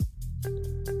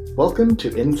Welcome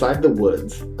to Inside the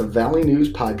Woods, a Valley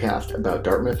News podcast about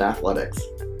Dartmouth athletics.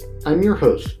 I'm your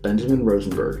host, Benjamin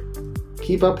Rosenberg.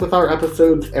 Keep up with our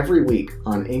episodes every week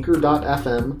on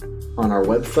Anchor.fm, on our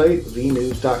website,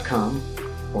 vnews.com,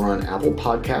 or on Apple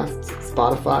Podcasts,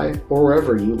 Spotify, or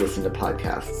wherever you listen to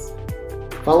podcasts.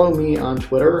 Follow me on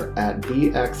Twitter at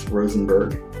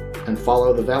VXRosenberg, and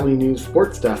follow the Valley News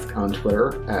Sports Desk on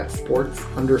Twitter at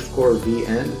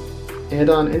sports_VN, and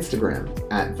on Instagram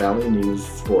at Valley News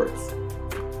Sports.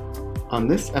 On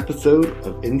this episode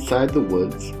of Inside the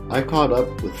Woods, I caught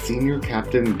up with senior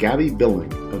captain Gabby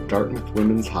Billing of Dartmouth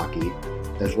Women's Hockey,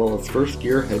 as well as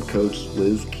first-year head coach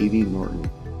Liz Keedy-Norton.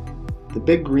 The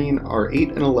Big Green are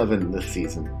 8-11 this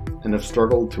season, and have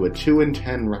struggled to a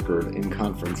 2-10 record in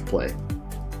conference play.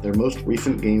 Their most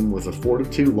recent game was a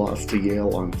 4-2 loss to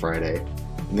Yale on Friday,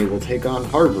 and they will take on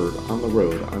Harvard on the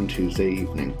road on Tuesday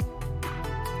evening.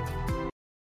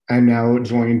 I'm now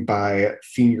joined by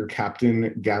senior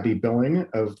captain Gabby Billing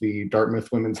of the Dartmouth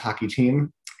women's hockey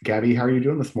team. Gabby, how are you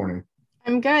doing this morning?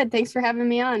 I'm good. Thanks for having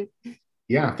me on.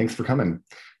 Yeah, thanks for coming.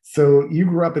 So you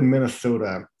grew up in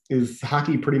Minnesota. Is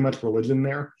hockey pretty much religion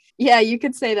there? Yeah, you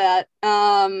could say that.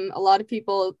 A lot of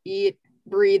people eat,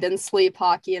 breathe, and sleep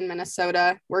hockey in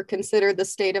Minnesota. We're considered the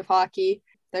state of hockey.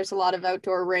 There's a lot of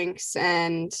outdoor rinks,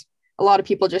 and a lot of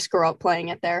people just grow up playing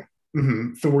it there.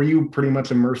 Mm-hmm. So were you pretty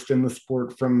much immersed in the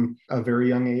sport from a very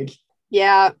young age?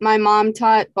 Yeah, my mom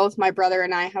taught both my brother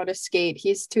and I how to skate.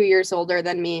 He's 2 years older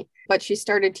than me, but she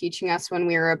started teaching us when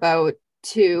we were about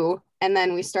 2. And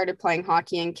then we started playing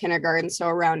hockey in kindergarten, so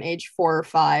around age 4 or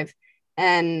 5.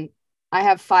 And I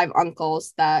have 5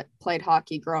 uncles that played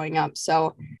hockey growing up.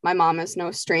 So my mom is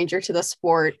no stranger to the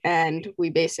sport, and we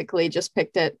basically just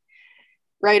picked it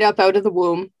right up out of the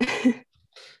womb.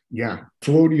 Yeah.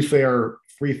 So what would you say are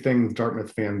 3 things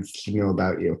Dartmouth fans should know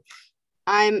about you?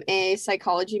 I'm a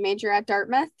psychology major at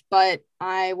Dartmouth, but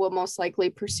I will most likely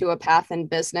pursue a path in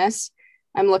business.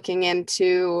 I'm looking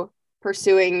into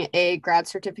pursuing a grad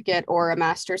certificate or a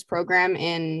master's program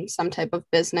in some type of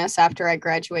business after I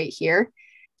graduate here.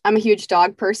 I'm a huge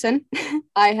dog person.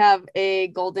 I have a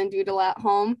golden doodle at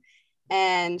home,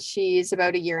 and she's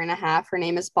about 1.5 years. Her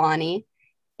name is Bonnie.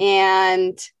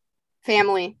 And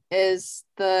family is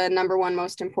the number one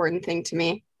most important thing to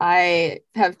me. I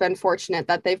have been fortunate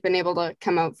that they've been able to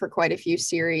come out for quite a few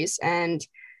series, and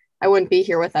I wouldn't be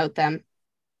here without them.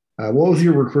 What was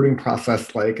your recruiting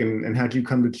process like, and how did you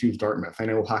come to choose Dartmouth? I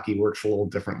know hockey works a little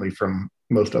differently from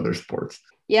most other sports.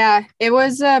 Yeah, it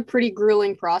was a pretty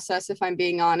grueling process, if I'm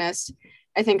being honest.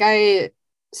 I think I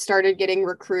started getting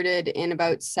recruited in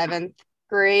about 7th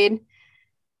grade,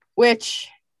 which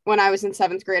when I was in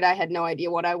 7th grade, I had no idea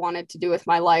what I wanted to do with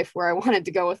my life, where I wanted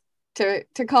to go to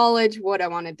college, what I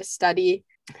wanted to study.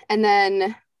 And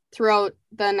then throughout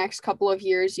the next couple of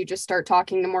years, you just start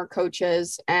talking to more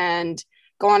coaches and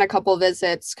go on a couple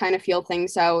visits, kind of feel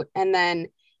things out. And then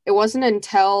it wasn't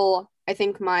until I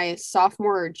think my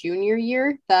sophomore or junior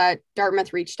year that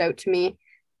Dartmouth reached out to me.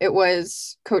 It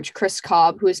was Coach Chris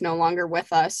Cobb, who is no longer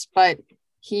with us, but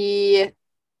he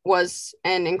was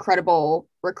an incredible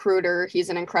recruiter. He's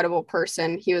an incredible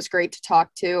person. He was great to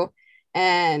talk to.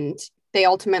 And they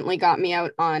ultimately got me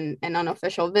out on an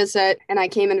unofficial visit, and I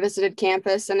came and visited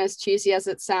campus. And as cheesy as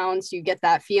it sounds, you get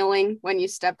that feeling when you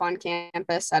step on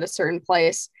campus at a certain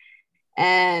place.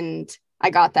 And I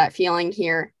got that feeling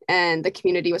here, and the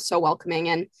community was so welcoming.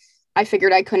 And I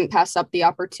figured I couldn't pass up the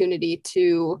opportunity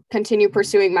to continue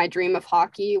pursuing my dream of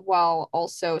hockey while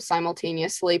also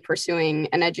simultaneously pursuing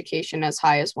an education as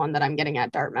high as one that I'm getting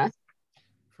at Dartmouth.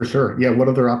 For sure. Yeah. What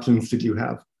other options did you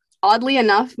have? Oddly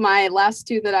enough, my last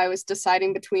 2 that I was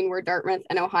deciding between were Dartmouth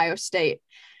and Ohio State.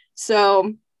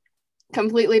 So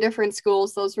completely different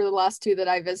schools. Those were the last 2 that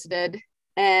I visited.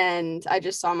 And I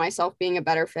just saw myself being a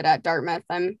better fit at Dartmouth.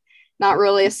 I'm not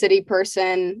really a city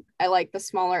person. I like the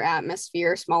smaller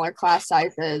atmosphere, smaller class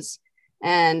sizes,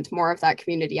 and more of that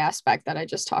community aspect that I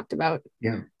just talked about.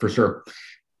 Yeah, for sure.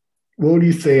 What would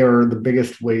you say are the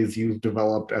biggest ways you've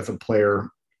developed as a player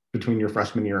between your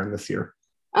freshman year and this year?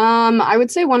 I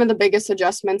would say one of the biggest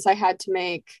adjustments I had to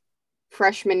make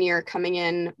freshman year coming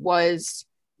in was,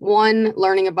 1,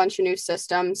 learning a bunch of new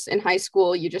systems. In high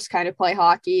school, you just kind of play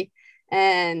hockey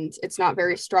and it's not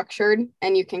very structured,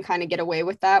 and you can kind of get away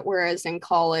with that. Whereas in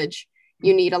college,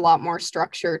 you need a lot more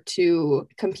structure to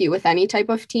compete with any type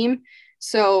of team.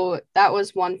 So that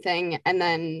was one thing. And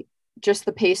then just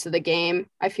the pace of the game.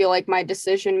 I feel like my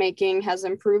decision making has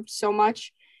improved so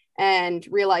much. and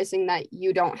realizing that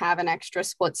you don't have an extra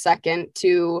split second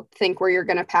to think where you're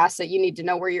going to pass it. You need to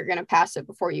know where you're going to pass it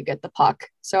before you get the puck.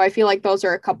 So I feel like those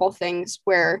are a couple things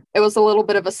where it was a little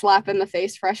bit of a slap in the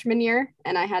face freshman year,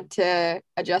 and I had to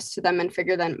adjust to them and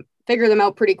figure them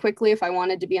out pretty quickly if I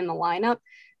wanted to be in the lineup.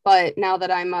 But now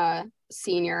that I'm a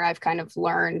senior, I've kind of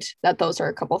learned that those are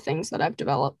a couple things that I've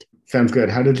developed. Sounds good.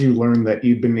 How did you learn that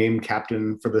you'd been named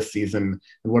captain for this season,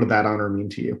 and what did that honor mean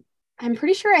to you? I'm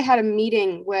pretty sure I had a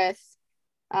meeting with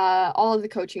all of the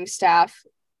coaching staff,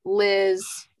 Liz,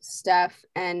 Steph,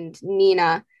 and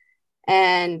Nina.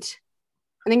 And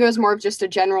I think it was more of just a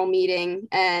general meeting,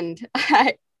 and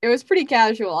it was pretty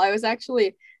casual. I was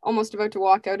actually almost about to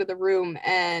walk out of the room,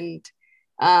 and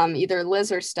either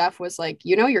Liz or Steph was like,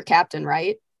 you're captain,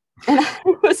 right? And I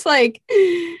was like,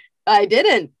 I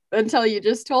didn't until you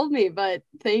just told me, but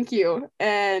thank you.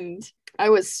 And I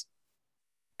was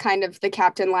kind of the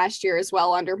captain last year as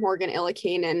well under Morgan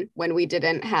Illikainen when we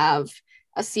didn't have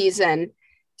a season.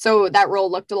 So that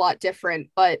role looked a lot different,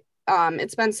 but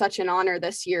it's been such an honor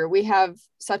this year. We have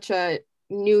such a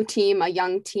new team, a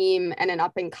young team, and an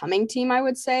up and coming team, I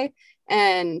would say.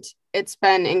 And it's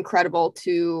been incredible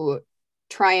to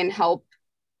try and help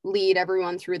lead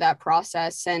everyone through that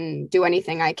process and do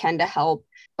anything I can to help.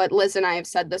 But Liz and I have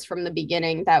said this from the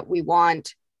beginning that we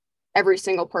want every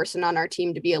single person on our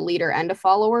team to be a leader and a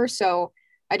follower. So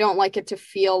I don't like it to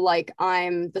feel like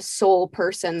I'm the sole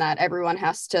person that everyone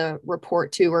has to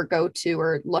report to or go to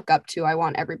or look up to. I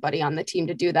want everybody on the team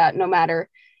to do that, no matter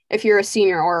if you're a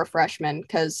senior or a freshman,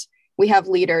 because we have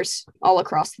leaders all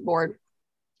across the board.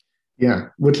 Yeah.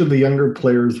 Which of the younger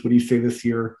players would you say this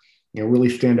year, really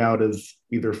stand out as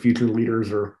either future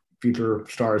leaders or future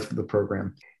stars for the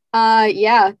program?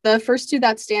 Yeah, the first two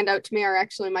that stand out to me are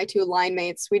actually my two line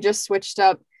mates. We just switched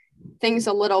up things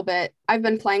a little bit. I've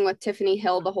been playing with Tiffany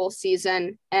Hill the whole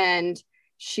season, and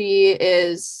she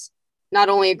is not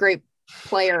only a great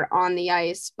player on the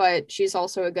ice, but she's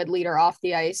also a good leader off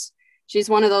the ice. She's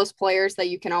one of those players that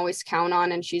you can always count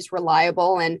on, and she's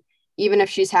reliable. And even if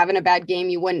she's having a bad game,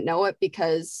 you wouldn't know it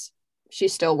because she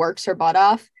still works her butt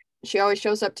off. She always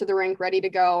shows up to the rink ready to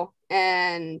go,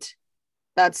 and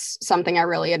that's something I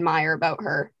really admire about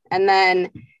her. And then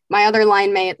my other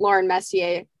line mate, Lauren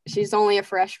Messier, she's only a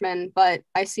freshman, but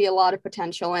I see a lot of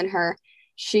potential in her.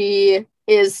 She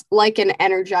is like an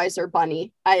Energizer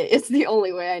bunny. It's the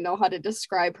only way I know how to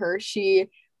describe her. She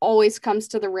always comes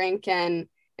to the rink and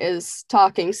is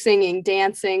talking, singing,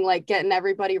 dancing, like getting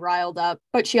everybody riled up.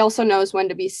 But she also knows when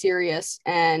to be serious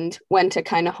and when to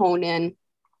kind of hone in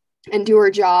and do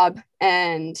her job.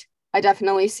 And I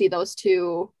definitely see those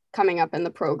two coming up in the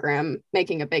program,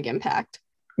 making a big impact.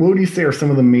 What would you say are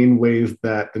some of the main ways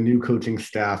that the new coaching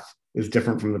staff is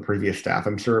different from the previous staff?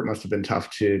 I'm sure it must have been tough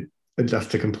to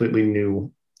adjust to completely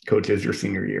new coaches your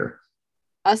senior year.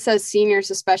 Us as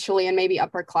seniors, especially, and maybe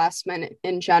upperclassmen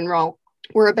in general,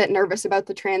 we're a bit nervous about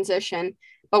the transition,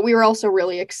 but we were also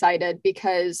really excited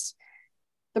because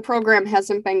the program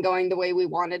hasn't been going the way we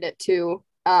wanted it to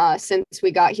since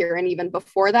we got here and even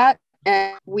before that.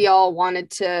 And we all wanted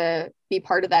to be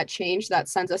part of that change that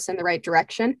sends us in the right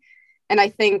direction. And I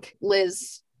think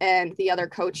Liz and the other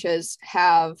coaches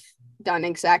have done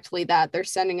exactly that. They're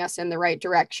sending us in the right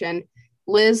direction.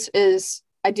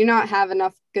 I do not have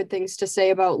enough good things to say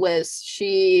about Liz.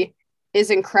 She is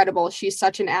incredible. She's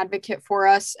such an advocate for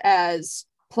us as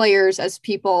players, as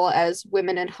people, as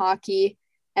women in hockey.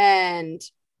 And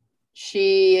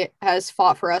she has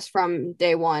fought for us from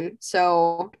day one.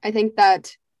 So I think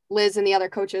that Liz and the other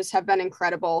coaches have been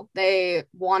incredible. They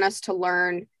want us to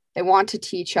learn. They want to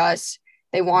teach us.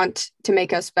 They want to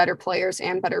make us better players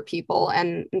and better people.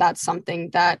 And that's something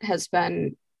that has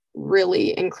been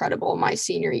really incredible my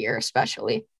senior year,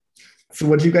 especially. So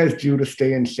what did you guys do to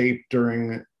stay in shape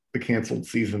during the canceled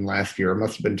season last year? It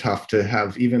must have been tough to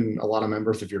have even a lot of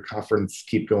members of your conference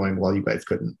keep going while you guys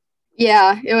couldn't.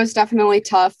 Yeah, it was definitely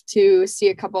tough to see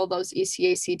a couple of those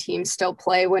ECAC teams still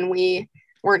play when we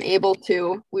weren't able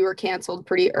to. We were canceled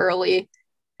pretty early,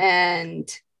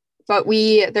 but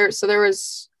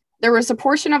there was a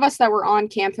portion of us that were on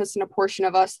campus and a portion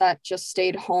of us that just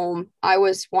stayed home. I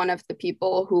was one of the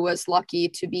people who was lucky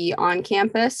to be on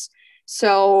campus.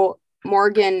 So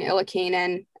Morgan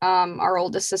Illikainen, our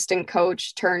old assistant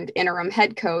coach turned interim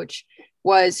head coach,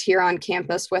 was here on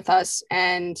campus with us,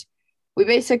 and we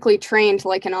basically trained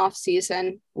like an off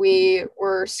season. We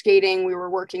were skating, we were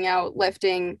working out,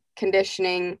 lifting,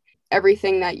 conditioning,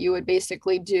 everything that you would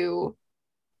basically do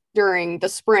during the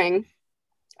spring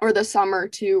or the summer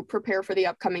to prepare for the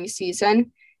upcoming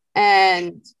season.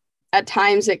 And at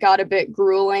times it got a bit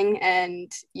grueling, and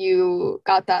you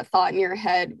got that thought in your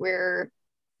head where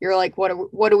you're like, what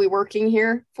are we working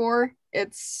here for?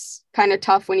 It's kind of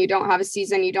tough when you don't have a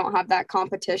season, you don't have that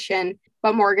competition.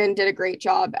 But Morgan did a great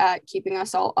job at keeping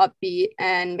us all upbeat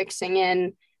and mixing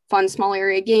in fun small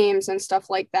area games and stuff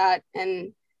like that,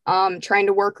 and trying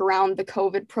to work around the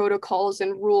COVID protocols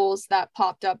and rules that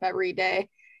popped up every day.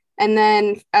 And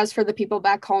then as for the people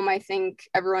back home, I think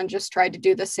everyone just tried to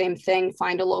do the same thing,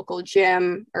 find a local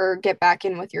gym or get back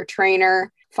in with your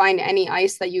trainer, find any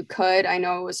ice that you could. I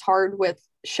know it was hard with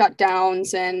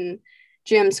shutdowns and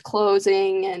gyms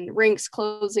closing and rinks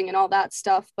closing and all that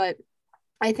stuff, but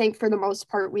I think for the most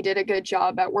part, we did a good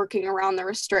job at working around the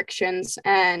restrictions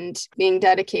and being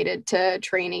dedicated to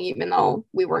training, even though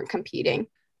we weren't competing.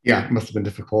 Yeah, it must have been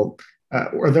difficult.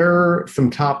 Were there some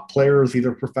top players,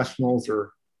 either professionals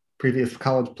or previous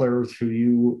college players, who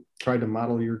you tried to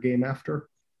model your game after?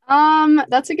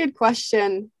 That's a good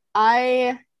question.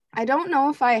 I don't know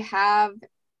if I have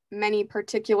many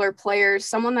particular players.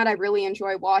 Someone that I really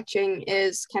enjoy watching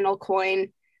is Kendall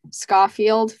Coyne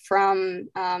Schofield from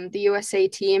the USA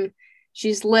team.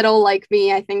 She's little like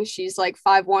me. I think she's like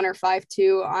 5'1" or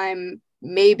 5'2". I'm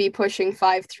maybe pushing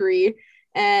 5'3",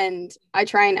 and I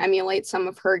try and emulate some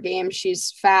of her game.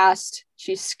 She's fast,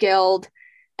 she's skilled,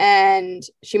 and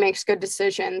she makes good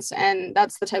decisions. And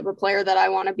that's the type of player that I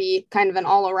want to be, kind of an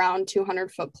all-around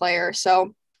 200-foot player.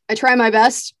 So I try my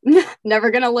best. Never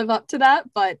going to live up to that,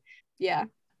 but yeah.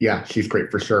 Yeah, she's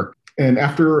great for sure. And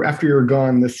after you're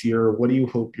gone this year, what do you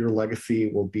hope your legacy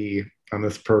will be on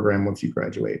this program once you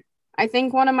graduate? I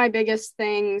think one of my biggest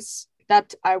things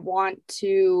that I want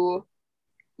to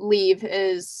leave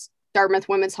is Dartmouth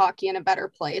women's hockey in a better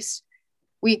place.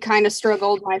 We kind of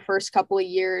struggled my first couple of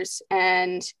years,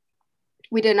 and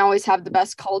we didn't always have the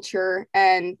best culture.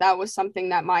 And that was something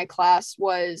that my class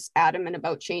was adamant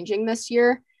about changing this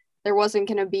year. There wasn't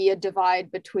going to be a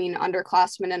divide between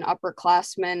underclassmen and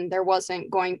upperclassmen. There wasn't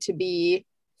going to be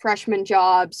freshman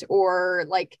jobs or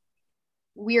like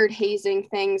weird hazing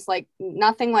things. Like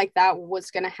nothing like that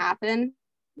was going to happen.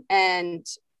 And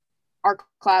our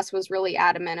class was really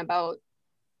adamant about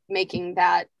making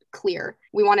that clear.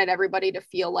 We wanted everybody to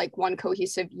feel like one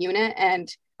cohesive unit. And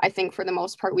I think for the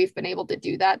most part, we've been able to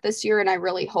do that this year. And I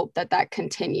really hope that that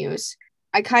continues.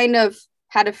 I kind of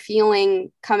had a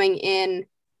feeling coming in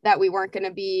that we weren't going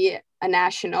to be a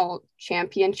national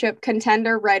championship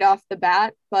contender right off the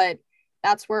bat, but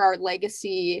that's where our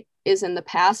legacy is in the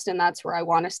past. And that's where I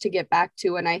want us to get back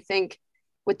to. And I think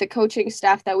with the coaching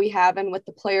staff that we have and with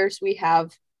the players we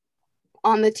have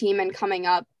on the team and coming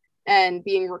up and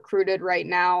being recruited right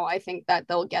now, I think that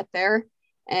they'll get there.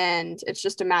 And it's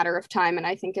just a matter of time. And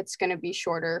I think it's going to be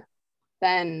shorter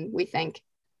than we think.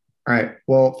 All right.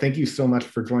 Well, thank you so much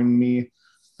for joining me,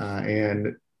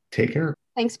 and take care.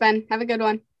 Thanks, Ben. Have a good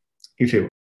one. You too.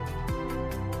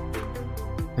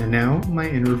 And now my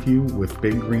interview with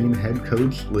Big Green head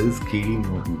coach Liz Katie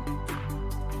Norton.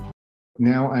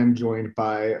 Now I'm joined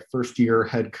by first-year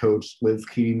head coach Liz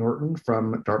Katie Norton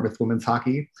from Dartmouth Women's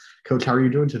Hockey. Coach, how are you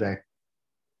doing today?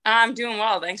 I'm doing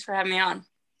well. Thanks for having me on.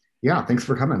 Yeah, thanks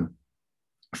for coming.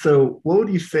 So what would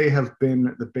you say have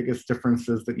been the biggest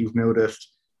differences that you've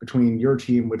noticed between your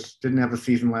team, which didn't have a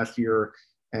season last year,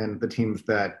 and the teams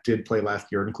that did play last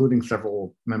year, including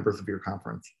several members of your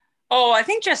conference? Oh, I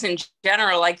think just in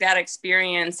general, like that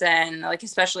experience and like,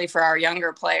 especially for our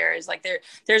younger players, like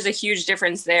there's a huge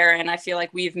difference there. And I feel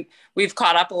like we've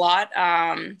caught up a lot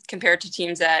compared to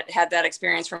teams that had that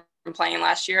experience from playing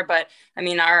last year. But I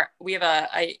mean, we have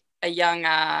a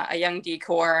young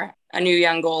decor, a new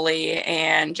young goalie,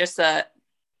 and just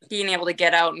being able to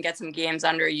get out and get some games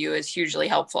under you is hugely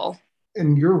helpful.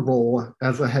 In your role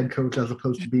as a head coach, as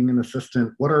opposed to being an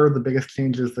assistant, what are the biggest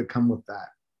changes that come with that?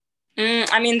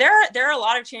 I mean, there are a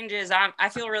lot of changes. I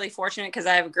feel really fortunate because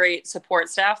I have a great support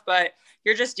staff, but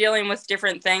you're just dealing with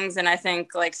different things. And I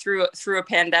think like through a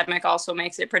pandemic also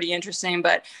makes it pretty interesting.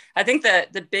 But I think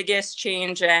the biggest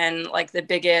change and like the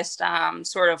biggest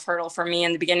sort of hurdle for me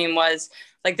in the beginning was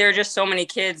like, there are just so many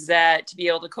kids that to be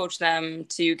able to coach them,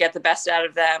 to get the best out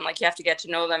of them, like you have to get to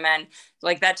know them. And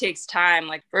like, that takes time,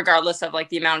 like regardless of like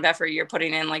the amount of effort you're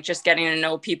putting in, like just getting to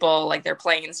know people, like their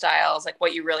playing styles, like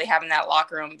what you really have in that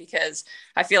locker room. Because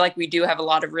I feel like we do have a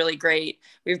lot of we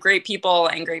have great people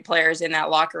and great players in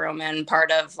that locker room. And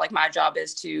part of like my job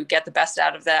is to get the best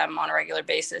out of them on a regular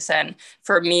basis. And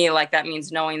for me, like that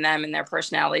means knowing them and their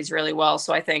personalities really well.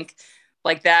 So I think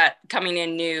like that coming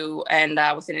in new and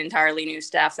with an entirely new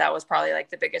staff, that was probably like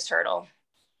the biggest hurdle.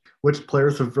 Which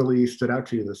players have really stood out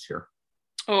to you this year?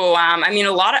 Oh, I mean,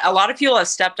 a lot of people have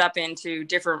stepped up into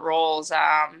different roles.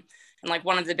 And like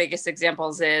one of the biggest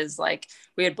examples is like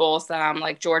we had both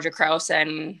like Georgia Krause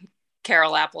and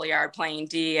Carol Appleyard playing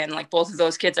D, and like both of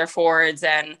those kids are forwards,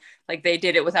 and like they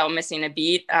did it without missing a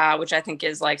beat, which I think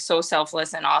is like so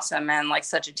selfless and awesome, and like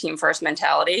such a team first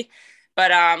mentality.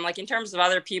 But like in terms of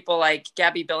other people, like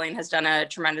Gabby Billing has done a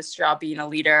tremendous job being a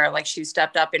leader. Like she's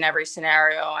stepped up in every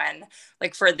scenario, and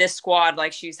like for this squad,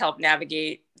 like she's helped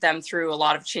navigate them through a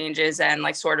lot of changes and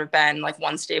like sort of been like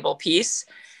one stable piece.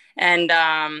 And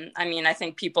I mean, I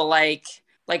think people like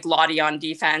Lottie on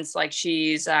defense, like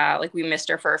she's like we missed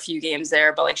her for a few games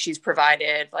there, but like she's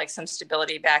provided like some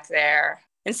stability back there.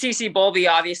 And Cece Bolby,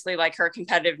 obviously, like her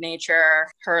competitive nature,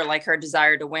 her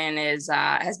desire to win is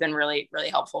has been really, really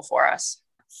helpful for us.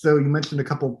 So you mentioned a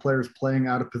couple of players playing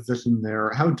out of position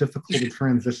there. How difficult a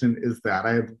transition is that?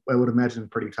 I would imagine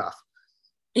pretty tough.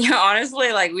 Yeah,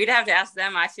 honestly, like we'd have to ask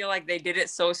them. I feel like they did it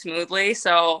so smoothly.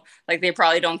 So like they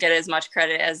probably don't get as much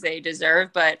credit as they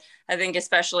deserve. But I think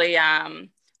especially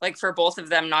like for both of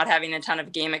them not having a ton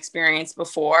of game experience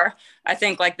before, I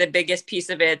think like the biggest piece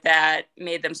of it that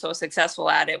made them so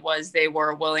successful at it was they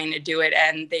were willing to do it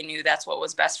and they knew that's what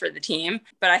was best for the team.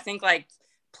 But I think like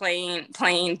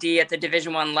playing D at the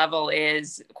Division I level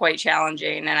is quite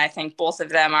challenging. And I think both of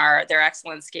them they're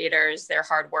excellent skaters. They're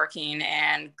hardworking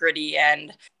and gritty.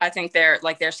 And I think their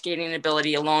skating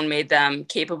ability alone made them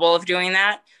capable of doing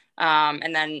that.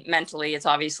 And then mentally, it's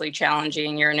obviously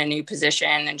challenging. You're in a new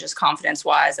position, and just confidence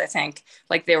wise, I think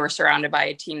like they were surrounded by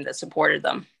a team that supported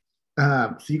them.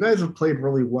 So you guys have played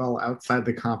really well outside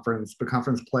the conference, but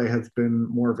conference play has been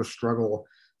more of a struggle.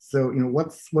 So,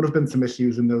 what have been some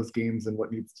issues in those games and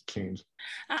what needs to change?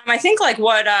 I think like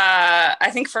I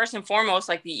think first and foremost,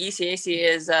 like the ECAC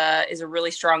is a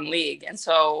really strong league. And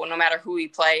so no matter who we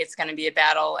play, it's going to be a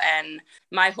battle. And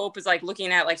my hope is like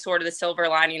looking at like sort of the silver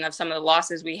lining of some of the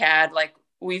losses we had, like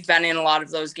we've been in a lot of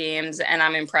those games and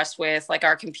I'm impressed with like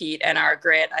our compete and our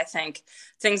grit. I think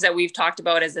things that we've talked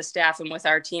about as a staff and with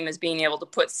our team is being able to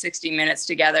put 60 minutes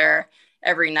together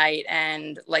every night.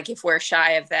 And like, if we're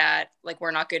shy of that, like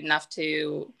we're not good enough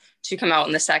to come out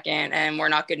in the second, and we're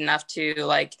not good enough to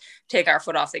like take our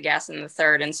foot off the gas in the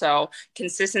third. And so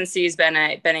consistency has been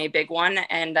a big one.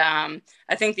 And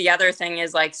I think the other thing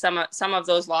is like some of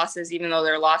those losses, even though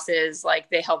they're losses,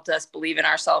 like they helped us believe in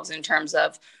ourselves in terms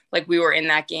of like we were in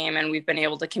that game and we've been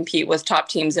able to compete with top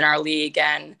teams in our league.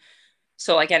 And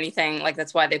so like anything, like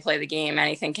that's why they play the game.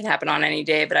 Anything can happen on any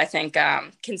day. But I think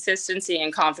consistency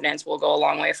and confidence will go a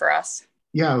long way for us.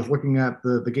 Yeah, I was looking at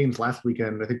the games last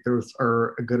weekend. I think those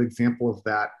are a good example of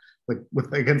that. Like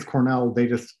against Cornell, they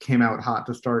just came out hot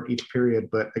to start each period.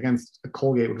 But against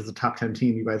Colgate, which is a top 10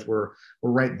 team, you guys were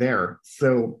right there.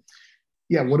 So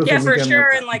yeah, what is yeah for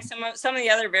sure. And like some of the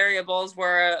other variables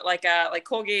were like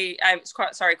Colgate.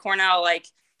 Cornell, like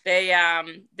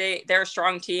they're a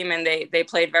strong team and they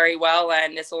played very well,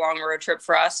 and it's a long road trip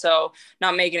for us, so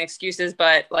not making excuses,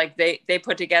 but like they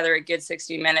put together a good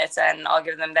 60 minutes, and I'll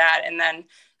give them that. And then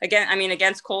again, I mean,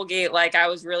 against Colgate, like I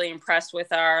was really impressed with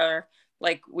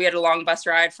we had a long bus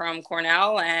ride from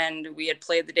Cornell and we had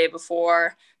played the day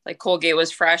before. Like Colgate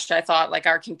was fresh. I thought like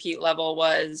our compete level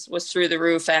was through the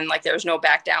roof, and like there was no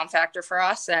back down factor for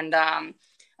us. And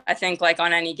I think like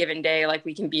on any given day, like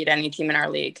we can beat any team in our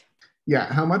league. Yeah,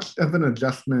 how much of an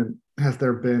adjustment has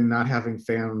there been not having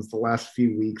fans the last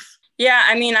few weeks? Yeah,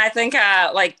 I mean, I think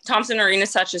like Thompson Arena is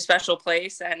such a special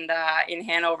place, and in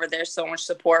Hanover, there's so much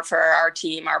support for our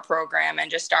team, our program,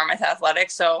 and just Dartmouth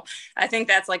athletics. So I think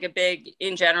that's like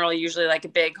in general, usually like a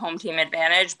big home team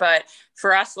advantage. But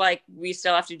for us, like we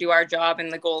still have to do our job,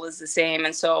 and the goal is the same.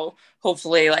 And so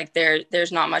hopefully, like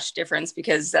there's not much difference,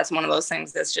 because that's one of those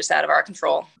things that's just out of our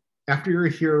control. After you're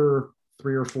here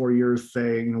 3 or 4 years,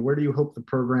 say, where do you hope the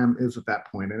program is at that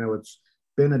point? I know it's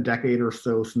been a decade or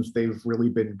so since they've really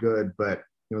been good, but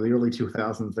the early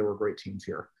 2000s, there were great teams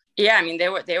here. Yeah, I mean, they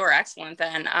were excellent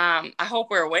then. I hope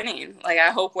we're winning. Like,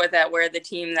 I hope that we're the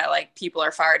team that like people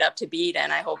are fired up to beat,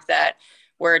 and I hope that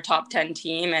we're a top 10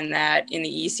 team, and that in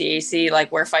the ECAC,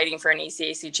 like we're fighting for an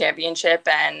ECAC championship,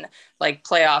 and like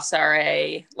playoffs are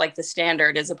the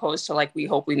standard, as opposed to like we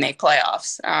hope we make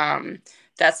playoffs.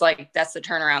 That's the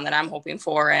turnaround that I'm hoping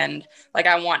for. And like,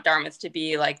 I want Dartmouth to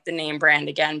be like the name brand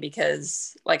again,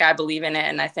 because like I believe in it.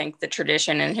 And I think the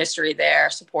tradition and history there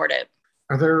support it.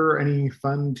 Are there any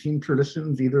fun team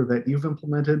traditions either that you've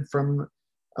implemented from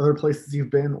other places you've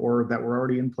been, or that were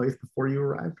already in place before you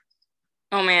arrived?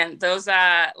 Oh man, those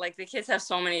like the kids have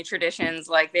so many traditions.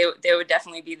 Like they would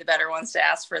definitely be the better ones to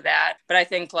ask for that. But I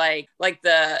think like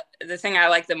the thing I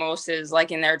like the most is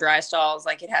like in their dry stalls,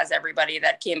 like it has everybody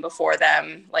that came before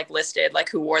them like listed, like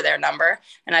who wore their number.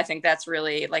 And I think that's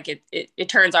really like it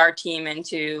turns our team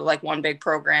into like one big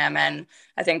program. And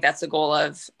I think that's the goal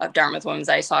of Dartmouth women's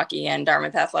ice hockey and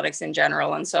Dartmouth athletics in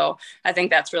general. And so I think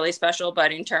that's really special.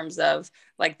 But in terms of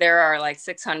like, there are like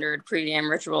 600 pregame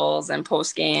rituals and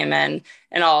postgame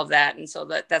and all of that. And so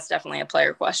that's definitely a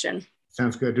player question.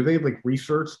 Sounds good. Do they like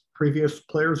research previous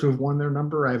players who have won their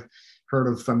number? I've heard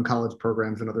of some college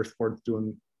programs and other sports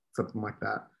doing something like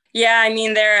that. Yeah, I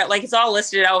mean, they're like, it's all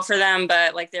listed out for them,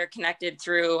 but like they're connected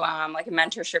through like a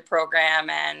mentorship program,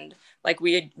 and like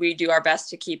we do our best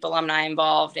to keep alumni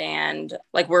involved. And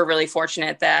like, we're really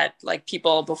fortunate that like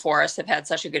people before us have had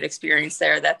such a good experience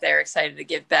there that they're excited to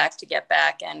give back, to get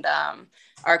back. And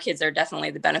our kids are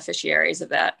definitely the beneficiaries of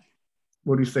that.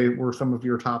 What do you say were some of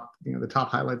your top, the top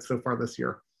highlights so far this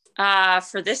year?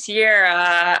 For this year,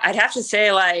 I'd have to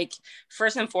say, like,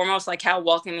 first and foremost, like how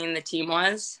welcoming the team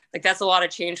was. Like, that's a lot of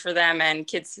change for them, and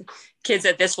kids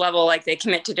at this level, like, they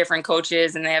commit to different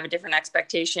coaches and they have a different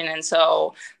expectation. And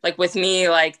so like with me,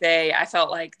 like I felt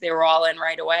like they were all in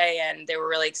right away, and they were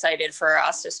really excited for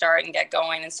us to start and get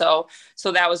going. And so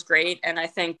that was great. And I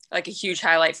think like a huge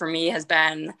highlight for me has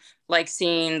been like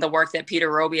seeing the work that Peter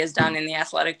Roby has done in the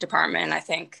athletic department. I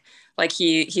think like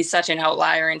he's such an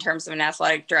outlier in terms of an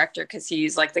athletic director, because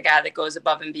he's like the guy that goes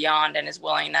above and beyond and is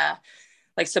willing to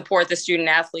like support the student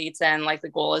athletes. And like the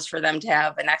goal is for them to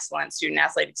have an excellent student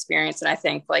athlete experience. And I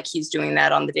think like he's doing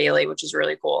that on the daily, which is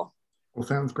really cool. Well,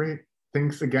 sounds great.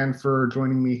 Thanks again for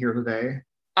joining me here today.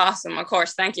 Awesome. Of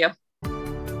course. Thank you.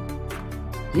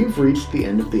 You've reached the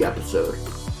end of the episode.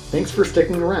 Thanks for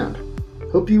sticking around.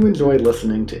 Hope you enjoyed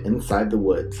listening to Inside the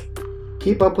Woods.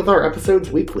 Keep up with our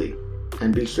episodes weekly,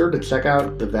 and be sure to check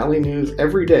out the Valley News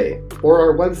every day or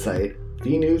our website,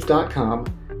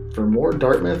 vnews.com, for more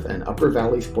Dartmouth and Upper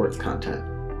Valley sports content.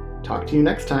 Talk to you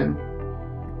next time.